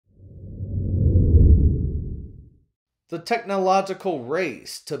The technological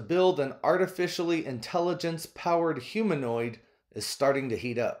race to build an artificially intelligence-powered humanoid is starting to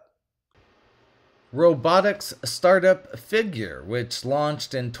heat up. Robotics startup Figure, which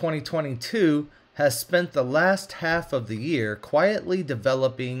launched in 2022, has spent the last half of the year quietly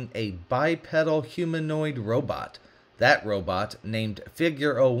developing a bipedal humanoid robot. That robot, named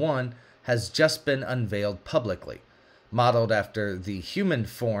Figure 01, has just been unveiled publicly. Modeled after the human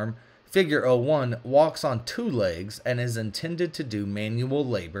form, Figure 01 walks on two legs and is intended to do manual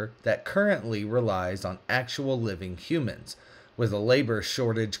labor that currently relies on actual living humans. With a labor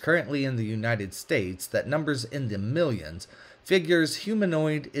shortage currently in the United States that numbers in the millions, Figure's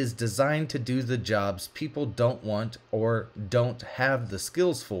humanoid is designed to do the jobs people don't want or don't have the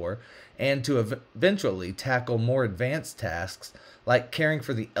skills for, and to eventually tackle more advanced tasks like caring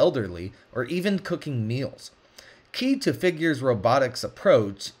for the elderly or even cooking meals. Key to Figure's robotics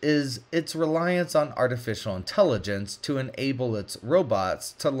approach is its reliance on artificial intelligence to enable its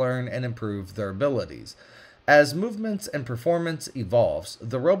robots to learn and improve their abilities. As movements and performance evolves,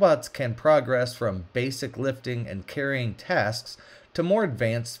 the robots can progress from basic lifting and carrying tasks to more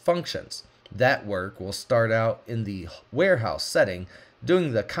advanced functions. That work will start out in the warehouse setting,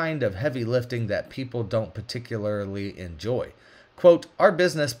 doing the kind of heavy lifting that people don't particularly enjoy. Quote, "Our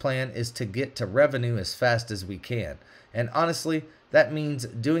business plan is to get to revenue as fast as we can, and honestly, that means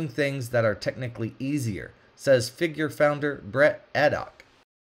doing things that are technically easier," says Figure founder Brett Addock.